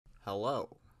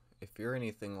Hello. If you're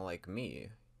anything like me,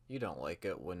 you don't like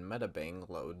it when MediBang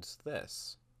loads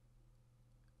this.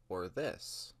 Or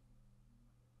this.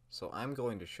 So I'm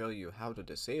going to show you how to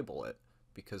disable it,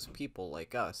 because people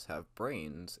like us have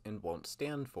brains and won't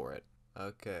stand for it.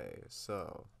 Okay,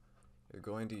 so you're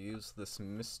going to use this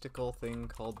mystical thing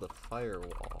called the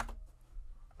firewall.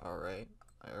 Alright,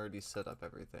 I already set up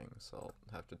everything, so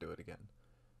I'll have to do it again.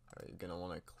 Alright, you're gonna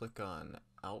want to click on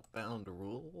Outbound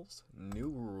Rules, New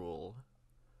Rule,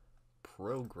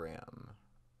 Program,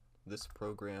 this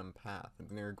program path,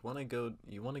 and you want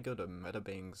to go to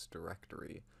MediBang's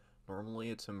directory.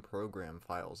 Normally it's in program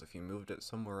files. If you moved it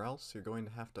somewhere else, you're going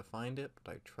to have to find it,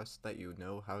 but I trust that you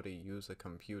know how to use a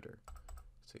computer.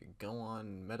 So you go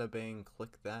on MediBang,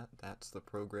 click that, that's the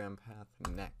program path.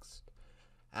 Next.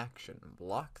 Action.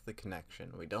 Block the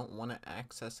connection. We don't want it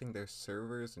accessing their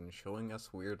servers and showing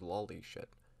us weird lolly shit.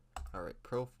 Alright,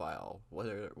 profile.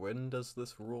 When does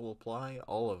this rule apply?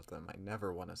 All of them. I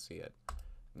never want to see it.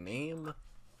 Name.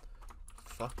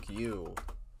 Fuck you.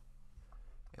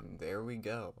 And there we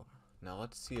go. Now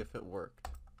let's see if it worked.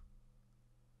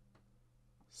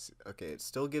 Okay, it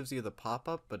still gives you the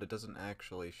pop-up, but it doesn't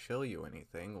actually show you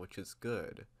anything, which is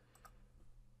good.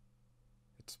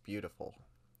 It's beautiful.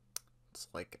 It's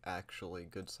like actually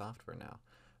good software now.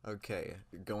 Okay,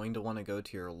 you're going to want to go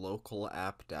to your local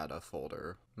app data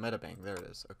folder. MediBang, there it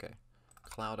is. Okay.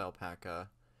 Cloud Alpaca.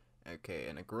 Okay,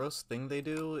 and a gross thing they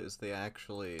do is they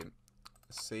actually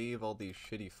save all these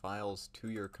shitty files to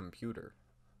your computer.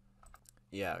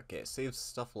 Yeah, okay, it saves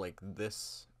stuff like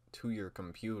this to your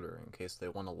computer in case they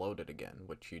want to load it again,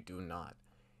 which you do not.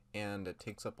 And it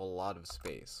takes up a lot of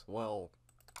space. Well,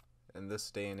 in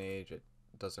this day and age, it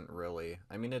doesn't really.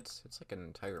 I mean, it's like an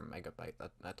entire megabyte.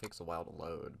 That takes a while to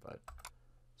load, but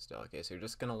still. Okay, so you're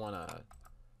just gonna want to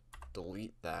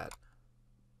delete that,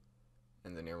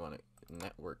 and then you want to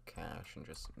network cache and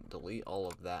just delete all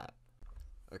of that.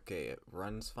 Okay, it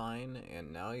runs fine,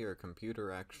 and now your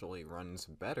computer actually runs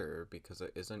better because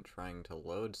it isn't trying to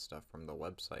load stuff from the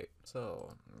website.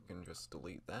 So you can just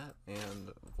delete that,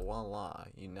 and voila,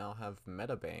 you now have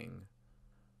MediBang.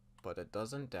 But it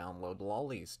doesn't download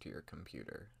lollies to your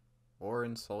computer, or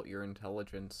insult your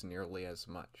intelligence nearly as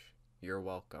much. You're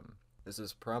welcome. This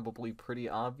is probably pretty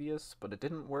obvious, but it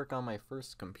didn't work on my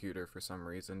first computer for some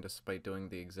reason, despite doing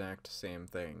the exact same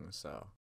thing, so